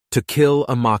To Kill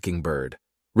a Mockingbird,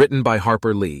 written by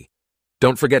Harper Lee.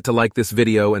 Don't forget to like this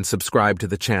video and subscribe to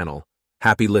the channel.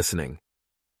 Happy listening.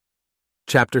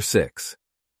 Chapter 6.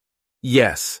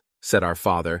 Yes, said our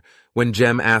father, when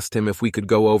Jem asked him if we could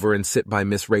go over and sit by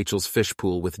Miss Rachel's fish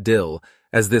pool with Dill,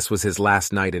 as this was his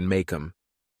last night in Maycomb.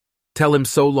 Tell him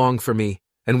so long for me,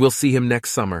 and we'll see him next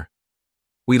summer.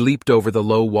 We leaped over the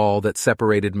low wall that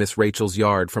separated Miss Rachel's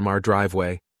yard from our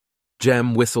driveway.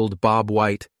 Jem whistled Bob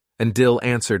White, and Dill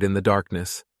answered in the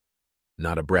darkness.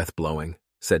 Not a breath blowing,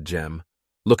 said Jem.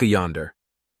 Look yonder.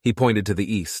 He pointed to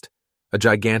the east. A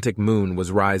gigantic moon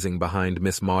was rising behind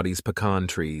Miss Maudie's pecan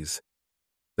trees.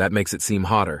 That makes it seem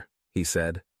hotter, he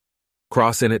said.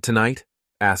 Cross in it tonight?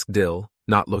 Asked Dill,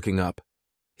 not looking up.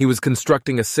 He was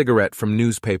constructing a cigarette from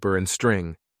newspaper and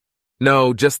string.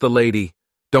 No, just the lady.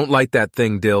 Don't light that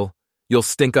thing, Dill. You'll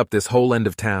stink up this whole end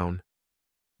of town.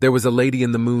 There was a lady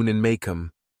in the moon in Maycomb.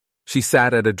 She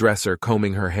sat at a dresser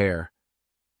combing her hair.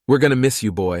 We're gonna miss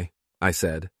you, boy, I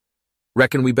said.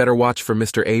 Reckon we better watch for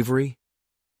Mr. Avery?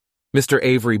 Mr.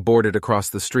 Avery boarded across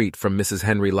the street from Mrs.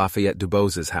 Henry Lafayette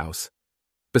Dubos's house.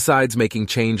 Besides making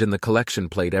change in the collection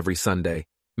plate every Sunday,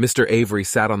 Mr. Avery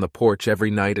sat on the porch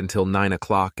every night until 9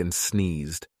 o'clock and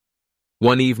sneezed.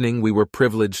 One evening we were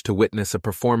privileged to witness a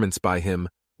performance by him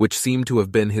which seemed to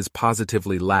have been his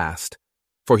positively last,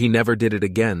 for he never did it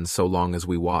again so long as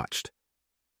we watched.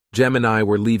 Jem and I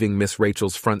were leaving Miss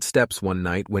Rachel's front steps one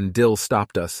night when Dill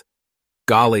stopped us.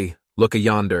 Golly, look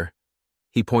yonder.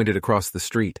 He pointed across the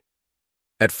street.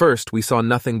 At first, we saw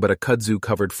nothing but a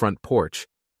kudzu-covered front porch,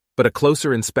 but a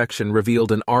closer inspection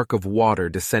revealed an arc of water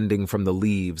descending from the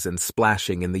leaves and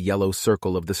splashing in the yellow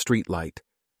circle of the streetlight,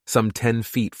 some 10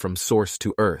 feet from source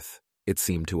to earth, it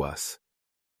seemed to us.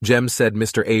 Jem said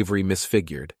Mr. Avery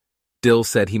misfigured. Dill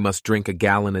said he must drink a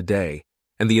gallon a day,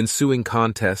 and the ensuing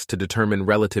contest to determine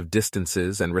relative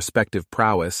distances and respective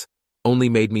prowess only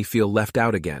made me feel left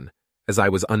out again, as I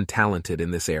was untalented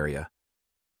in this area.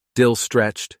 Dill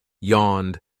stretched,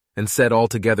 yawned, and said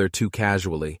altogether too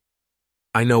casually,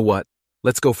 I know what,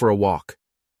 let's go for a walk.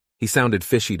 He sounded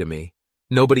fishy to me.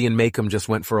 Nobody in Maycomb just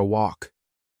went for a walk.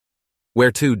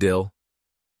 Where to, Dill?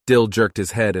 Dill jerked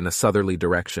his head in a southerly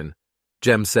direction.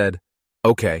 Jem said,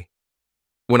 Okay.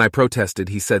 When I protested,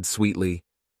 he said sweetly,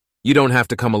 You don't have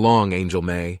to come along, Angel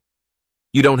May.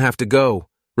 You don't have to go,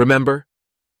 remember?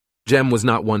 Jem was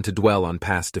not one to dwell on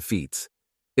past defeats.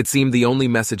 It seemed the only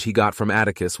message he got from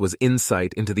Atticus was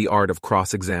insight into the art of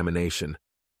cross-examination.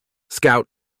 Scout,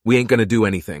 we ain't gonna do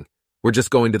anything. We're just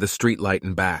going to the streetlight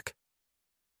and back.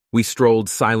 We strolled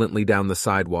silently down the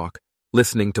sidewalk,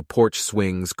 listening to porch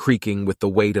swings creaking with the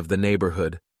weight of the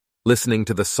neighborhood, listening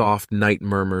to the soft night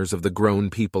murmurs of the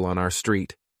grown people on our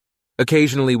street.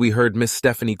 Occasionally we heard Miss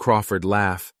Stephanie Crawford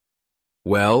laugh.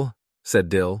 Well, said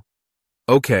Dill.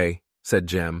 Okay, said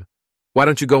Jem. Why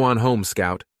don't you go on home,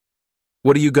 Scout?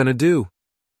 What are you gonna do?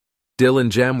 Dill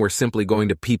and Jem were simply going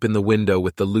to peep in the window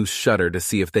with the loose shutter to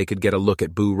see if they could get a look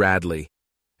at Boo Radley.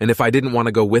 And if I didn't want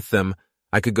to go with them,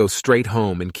 I could go straight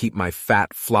home and keep my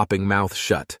fat, flopping mouth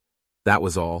shut. That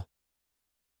was all.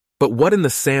 But what in the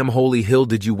Sam Holy Hill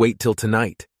did you wait till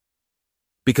tonight?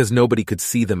 Because nobody could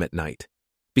see them at night.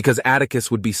 Because Atticus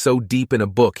would be so deep in a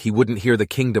book he wouldn't hear the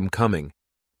kingdom coming.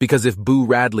 Because if Boo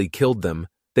Radley killed them,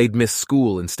 they'd miss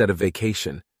school instead of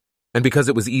vacation. And because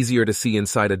it was easier to see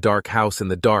inside a dark house in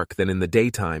the dark than in the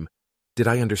daytime. Did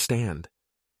I understand?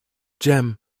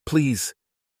 Jem, please.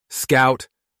 Scout,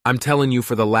 I'm telling you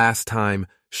for the last time,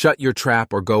 shut your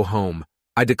trap or go home.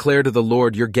 I declare to the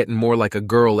Lord you're getting more like a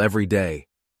girl every day.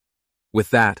 With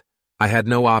that, I had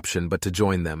no option but to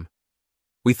join them.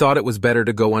 We thought it was better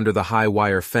to go under the high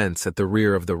wire fence at the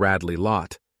rear of the Radley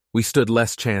lot. We stood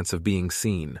less chance of being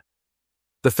seen.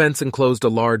 The fence enclosed a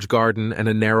large garden and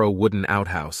a narrow wooden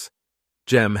outhouse.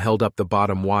 Jem held up the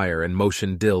bottom wire and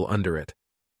motioned Dill under it.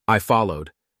 I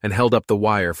followed and held up the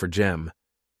wire for Jem.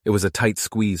 It was a tight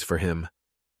squeeze for him.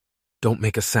 Don't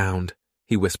make a sound,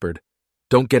 he whispered.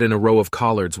 Don't get in a row of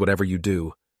collards whatever you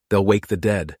do. They'll wake the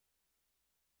dead.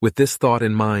 With this thought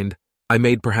in mind, I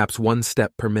made perhaps 1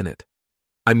 step per minute.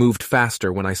 I moved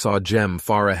faster when I saw Jem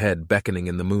far ahead beckoning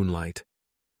in the moonlight.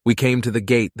 We came to the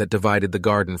gate that divided the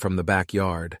garden from the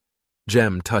backyard.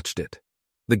 Jem touched it.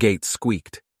 The gate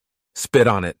squeaked. Spit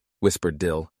on it, whispered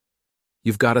Dill.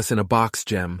 You've got us in a box,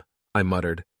 Jem, I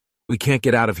muttered. We can't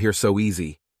get out of here so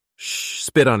easy. Shh,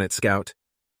 spit on it, Scout.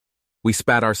 We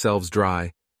spat ourselves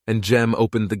dry, and Jem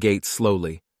opened the gate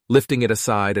slowly, lifting it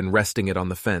aside and resting it on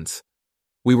the fence.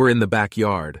 We were in the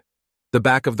backyard. The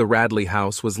back of the Radley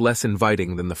house was less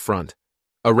inviting than the front.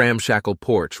 A ramshackle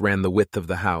porch ran the width of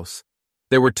the house.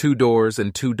 There were 2 doors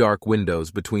and 2 dark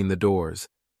windows between the doors.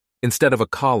 Instead of a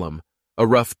column, A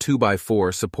rough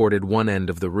 2x4 supported one end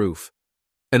of the roof.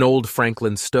 An old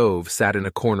Franklin stove sat in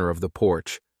a corner of the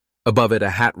porch. Above it,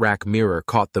 a hat rack mirror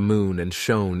caught the moon and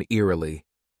shone eerily.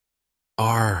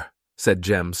 "Arr," said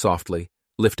Jem softly,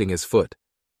 lifting his foot.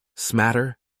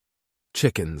 "Smatter?"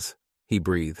 "Chickens," he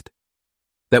breathed.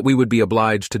 That we would be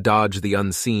obliged to dodge the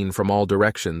unseen from all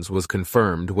directions was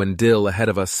confirmed when Dill ahead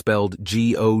of us spelled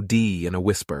G-O-D in a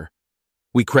whisper.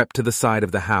 We crept to the side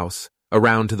of the house,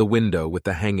 around to the window with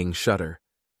the hanging shutter.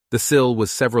 The sill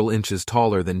was several inches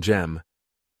taller than Jem.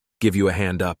 "Give you a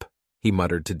hand up," he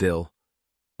muttered to Dill.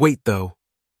 "Wait, though."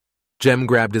 Jem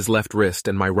grabbed his left wrist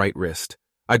and my right wrist.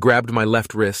 I grabbed my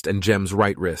left wrist and Jem's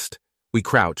right wrist. We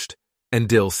crouched, and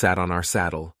Dill sat on our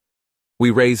saddle.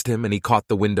 We raised him and he caught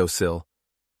the windowsill.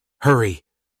 "Hurry,"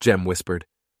 Jem whispered.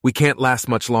 "We can't last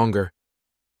much longer."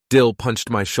 Dill punched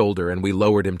my shoulder and we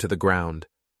lowered him to the ground.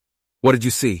 "What did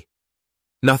you see?"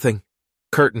 "Nothing.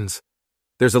 Curtains.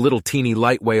 There's a little teeny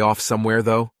light way off somewhere,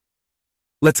 though."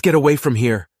 "Let's get away from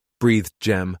here," breathed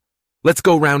Jem. "Let's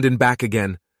go round and back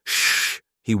again." "Shh,"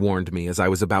 he warned me as I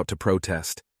was about to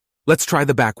protest. "Let's try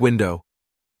the back window."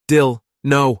 "Dill,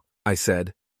 no," I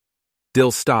said.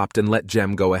 Dill stopped and let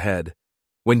Jem go ahead.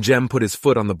 When Jem put his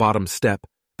foot on the bottom step,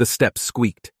 the step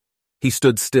squeaked. He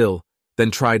stood still,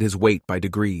 then tried his weight by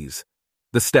degrees.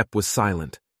 The step was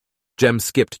silent. Jem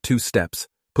skipped 2 steps,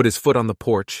 put his foot on the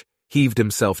porch, heaved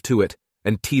himself to it,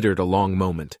 and teetered a long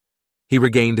moment. He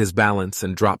regained his balance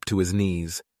and dropped to his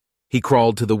knees. He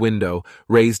crawled to the window,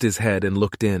 raised his head and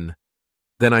looked in.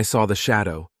 Then I saw the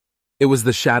shadow. It was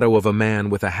the shadow of a man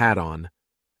with a hat on.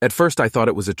 At first I thought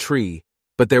it was a tree,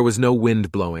 but there was no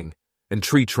wind blowing, and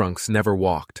tree trunks never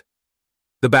walked.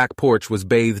 The back porch was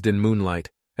bathed in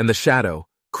moonlight, and the shadow,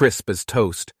 crisp as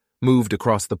toast, moved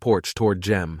across the porch toward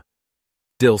Jem.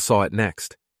 Dill saw it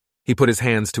next. He put his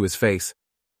hands to his face.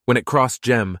 When it crossed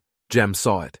Jem, Jem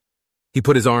saw it. He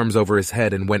put his arms over his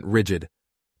head and went rigid.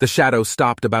 The shadow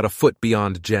stopped about a foot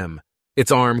beyond Jem.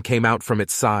 Its arm came out from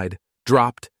its side,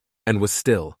 dropped, and was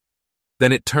still.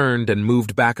 Then it turned and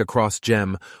moved back across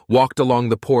Jem, walked along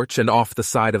the porch and off the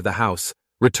side of the house,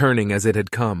 returning as it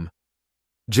had come.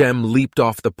 Jem leaped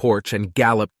off the porch and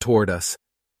galloped toward us.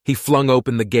 He flung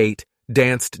open the gate,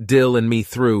 danced Dill and me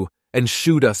through, and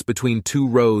shooed us between 2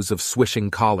 rows of swishing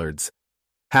collards.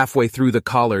 Halfway through the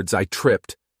collards, I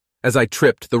tripped. As I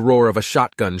tripped, the roar of a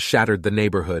shotgun shattered the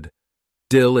neighborhood.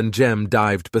 Dill and Jem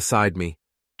dived beside me.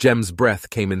 Jem's breath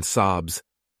came in sobs.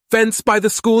 "Fence by the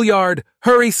schoolyard!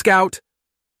 Hurry, Scout!"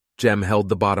 Jem held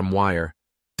the bottom wire.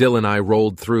 Dill and I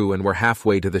rolled through and were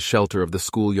halfway to the shelter of the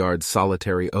schoolyard's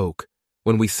solitary oak,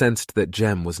 when we sensed that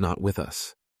Jem was not with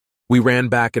us. We ran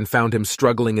back and found him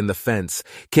struggling in the fence,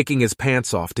 kicking his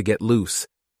pants off to get loose.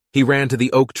 He ran to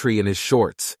the oak tree in his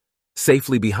shorts.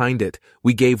 Safely behind it,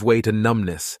 we gave way to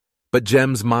numbness, but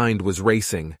Jem's mind was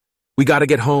racing. "We gotta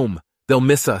get home. They'll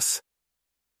miss us."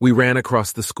 We ran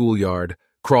across the schoolyard,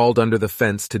 crawled under the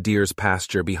fence to deer's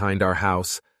pasture behind our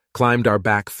house, climbed our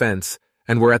back fence,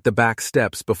 and were at the back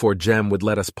steps before Jem would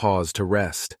let us pause to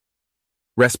rest.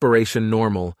 Respiration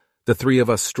normal, the 3 of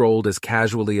us strolled as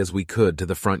casually as we could to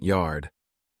the front yard.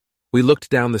 We looked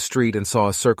down the street and saw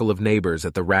a circle of neighbors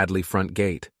at the Radley front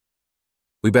gate.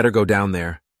 "We better go down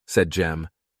there," said Jem.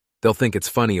 "They'll think it's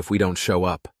funny if we don't show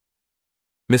up."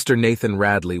 Mr. Nathan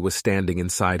Radley was standing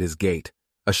inside his gate,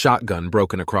 a shotgun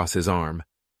broken across his arm.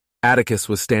 Atticus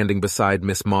was standing beside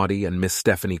Miss Maudie and Miss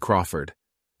Stephanie Crawford.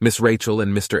 Miss Rachel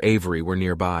and Mr. Avery were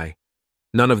nearby.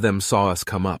 None of them saw us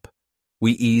come up.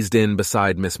 We eased in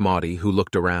beside Miss Maudie, who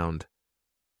looked around.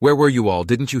 "Where were you all?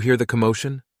 Didn't you hear the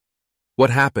commotion?" "What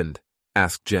happened?"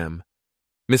 asked Jem.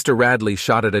 "Mr. Radley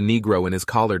shot at a Negro in his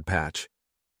collard patch."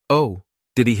 "Oh,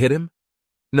 did he hit him?"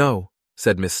 "No,"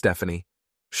 said Miss Stephanie.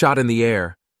 "Shot in the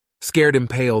air. Scared him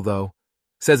pale, though.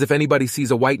 Says if anybody sees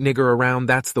a white nigger around,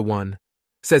 that's the one.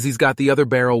 Says he's got the other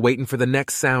barrel waiting for the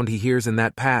next sound he hears in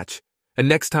that patch. And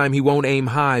next time he won't aim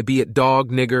high, be it dog,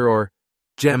 nigger, or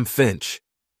Jem Finch."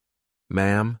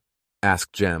 "Ma'am?"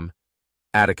 asked Jem.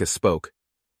 Atticus spoke.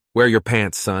 "Wear your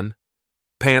pants, son."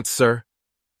 "Pants, sir."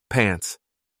 "Pants."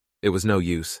 It was no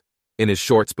use. In his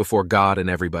shorts before God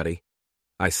and everybody.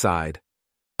 I sighed.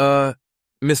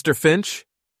 Mr. Finch?"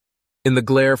 In the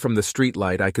glare from the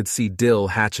streetlight, I could see Dill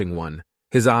hatching one.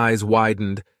 His eyes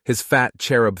widened, his fat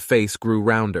cherub face grew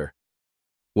rounder.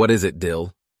 "What is it,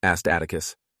 Dill?" asked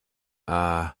Atticus.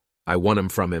 I won 'em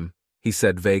from him," he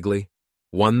said vaguely.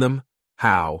 "Won them?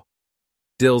 How?"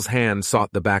 Dill's hand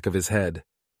sought the back of his head.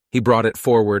 He brought it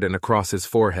forward and across his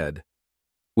forehead.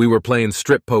 "We were playing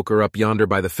strip poker up yonder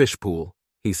by the fish pool,"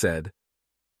 he said.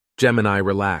 Jem and I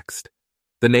relaxed.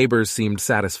 The neighbors seemed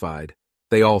satisfied.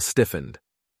 They all stiffened.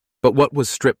 But what was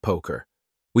strip poker?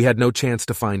 We had no chance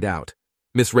to find out.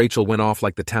 Miss Rachel went off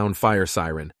like the town fire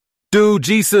siren. "Do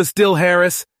Jesus, Dill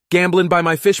Harris, gambling by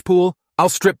my fish pool? I'll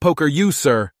strip poker you,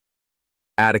 sir."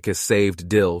 Atticus saved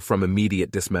Dill from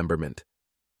immediate dismemberment.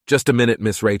 "Just a minute,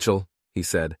 Miss Rachel," he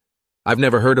said. "I've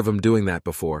never heard of him doing that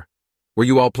before. Were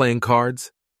you all playing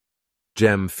cards?"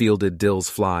 Jem fielded Dill's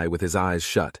fly with his eyes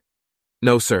shut.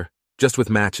 "No, sir, just with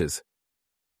matches."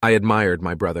 I admired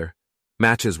my brother.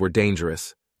 Matches were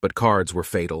dangerous, but cards were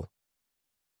fatal.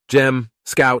 "Jem,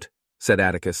 Scout," said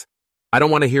Atticus, "I don't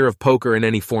want to hear of poker in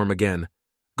any form again.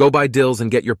 Go buy Dill's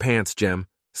and get your pants, Jem.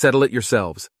 Settle it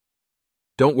yourselves."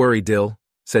 "Don't worry, Dill,"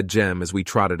 said Jem as we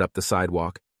trotted up the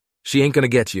sidewalk. "She ain't gonna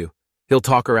get you. He'll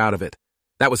talk her out of it.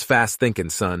 That was fast thinking,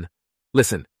 son.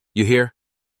 Listen, you hear?"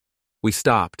 We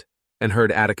stopped and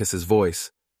heard Atticus's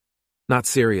voice. "Not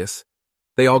serious.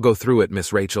 They all go through it,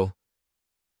 Miss Rachel."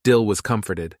 Dill was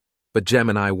comforted, but Jem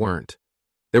and I weren't.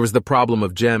 There was the problem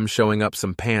of Jem showing up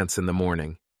some pants in the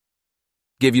morning.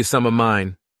 "Give you some of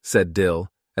mine," said Dill,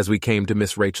 as we came to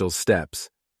Miss Rachel's steps.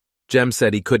 Jem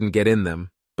said he couldn't get in them,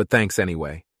 but thanks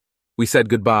anyway. We said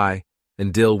goodbye,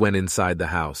 and Dill went inside the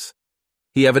house.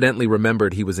 He evidently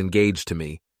remembered he was engaged to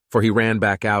me, for he ran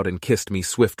back out and kissed me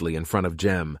swiftly in front of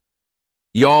Jem.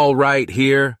 "Y'all right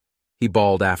here?" he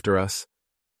bawled after us.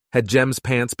 Had Jem's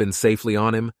pants been safely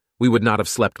on him, we would not have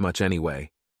slept much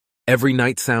anyway. Every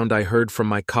night sound I heard from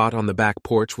my cot on the back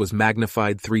porch was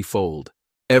magnified threefold.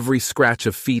 Every scratch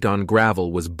of feet on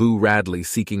gravel was Boo Radley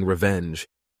seeking revenge.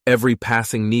 Every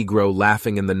passing Negro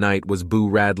laughing in the night was Boo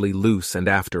Radley loose and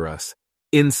after us.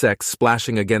 Insects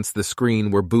splashing against the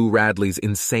screen were Boo Radley's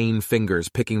insane fingers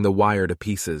picking the wire to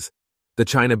pieces. The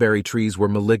chinaberry trees were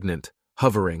malignant,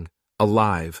 hovering,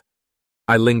 alive.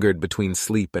 I lingered between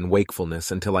sleep and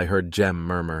wakefulness until I heard Jem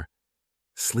murmur,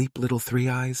 "Sleep, little Three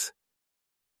Eyes?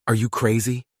 Are you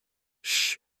crazy?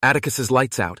 Shh, Atticus's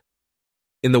light's out."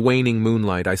 In the waning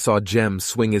moonlight, I saw Jem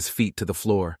swing his feet to the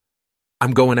floor.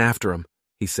 "I'm going after him,"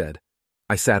 he said.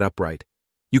 I sat upright.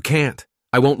 "You can't.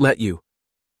 I won't let you."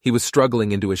 He was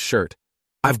struggling into his shirt.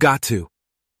 "I've got to."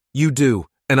 "You do,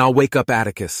 and I'll wake up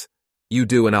Atticus." "You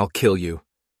do, and I'll kill you."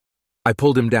 I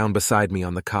pulled him down beside me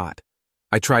on the cot.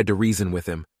 I tried to reason with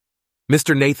him.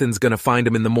 "Mr. Nathan's gonna find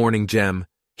him in the morning, Jem.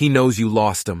 He knows you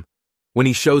lost him. When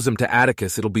he shows him to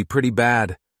Atticus, it'll be pretty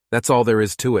bad. That's all there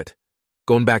is to it.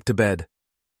 Going back to bed."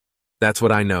 "That's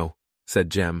what I know," said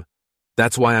Jem.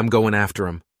 "That's why I'm going after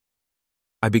him."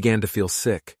 I began to feel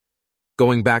sick.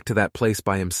 Going back to that place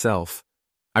by himself,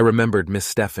 I remembered Miss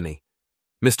Stephanie.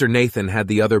 Mr. Nathan had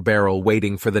the other barrel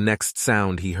waiting for the next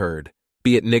sound he heard.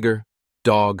 Be it nigger,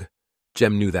 dog,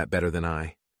 Jem knew that better than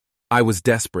I. I was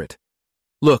desperate.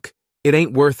 "Look, it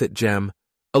ain't worth it, Jem.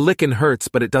 A lickin' hurts,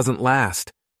 but it doesn't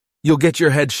last. You'll get your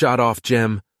head shot off,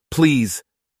 Jem. Please."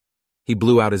 He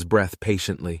blew out his breath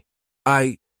patiently.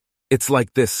 It's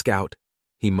like this, Scout,"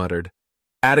 he muttered.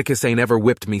 "Atticus ain't ever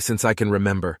whipped me since I can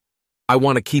remember. I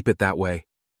want to keep it that way."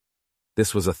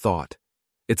 This was a thought.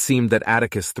 It seemed that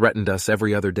Atticus threatened us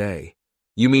every other day.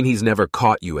 "You mean he's never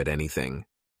caught you at anything?"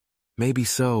 "Maybe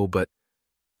so, but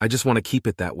I just want to keep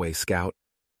it that way, Scout.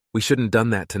 We shouldn't done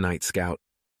that tonight, Scout."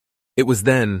 It was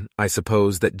then, I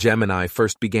suppose, that Jem and I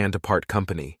first began to part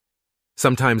company.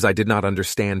 Sometimes I did not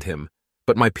understand him,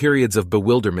 but my periods of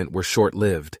bewilderment were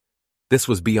short-lived. This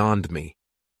was beyond me.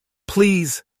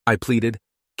 "Please," I pleaded,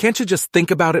 "can't you just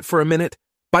think about it for a minute?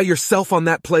 By yourself on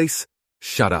that place?"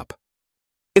 "Shut up.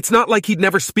 It's not like he'd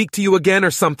never speak to you again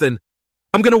or something.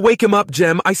 I'm gonna wake him up,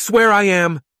 Jem. I swear I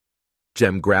am."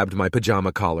 Jem grabbed my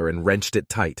pajama collar and wrenched it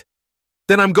tight.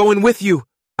 "Then I'm going with you,"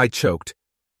 I choked.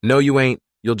 "No, you ain't.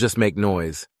 You'll just make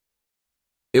noise."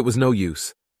 It was no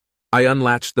use. I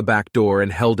unlatched the back door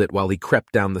and held it while he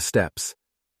crept down the steps.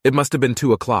 It must have been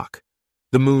 2:00.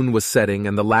 The moon was setting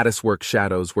and the latticework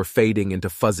shadows were fading into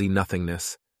fuzzy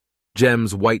nothingness.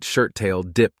 Jem's white shirt tail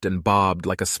dipped and bobbed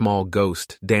like a small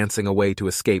ghost, dancing away to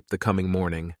escape the coming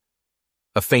morning.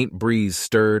 A faint breeze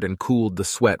stirred and cooled the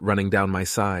sweat running down my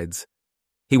sides.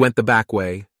 He went the back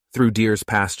way, through deer's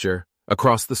pasture,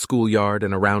 across the schoolyard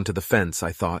and around to the fence,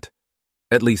 I thought.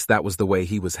 At least that was the way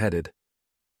he was headed.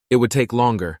 It would take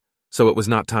longer, so it was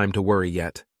not time to worry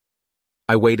yet.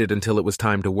 I waited until it was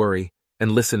time to worry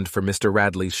and listened for Mr.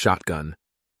 Radley's shotgun.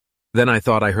 Then I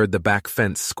thought I heard the back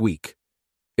fence squeak.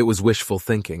 It was wishful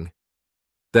thinking.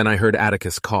 Then I heard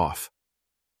Atticus cough.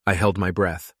 I held my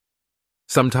breath.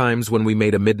 Sometimes when we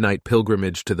made a midnight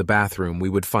pilgrimage to the bathroom, we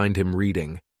would find him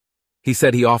reading. He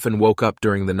said he often woke up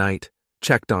during the night,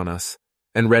 checked on us,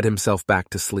 and read himself back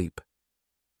to sleep.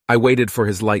 I waited for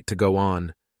his light to go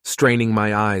on, straining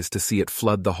my eyes to see it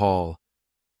flood the hall.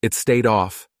 It stayed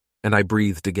off, and I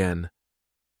breathed again.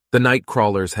 The night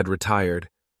crawlers had retired,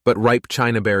 but ripe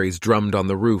chinaberries drummed on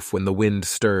the roof when the wind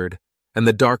stirred, and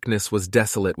the darkness was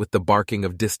desolate with the barking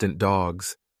of distant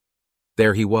dogs.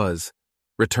 There he was,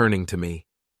 returning to me.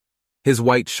 His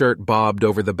white shirt bobbed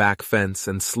over the back fence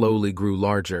and slowly grew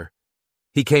larger.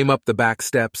 He came up the back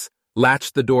steps,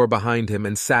 latched the door behind him,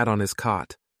 and sat on his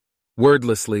cot.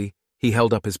 Wordlessly, he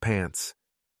held up his pants.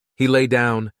 He lay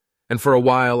down, and for a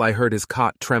while I heard his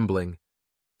cot trembling.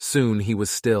 Soon he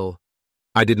was still.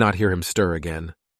 I did not hear him stir again.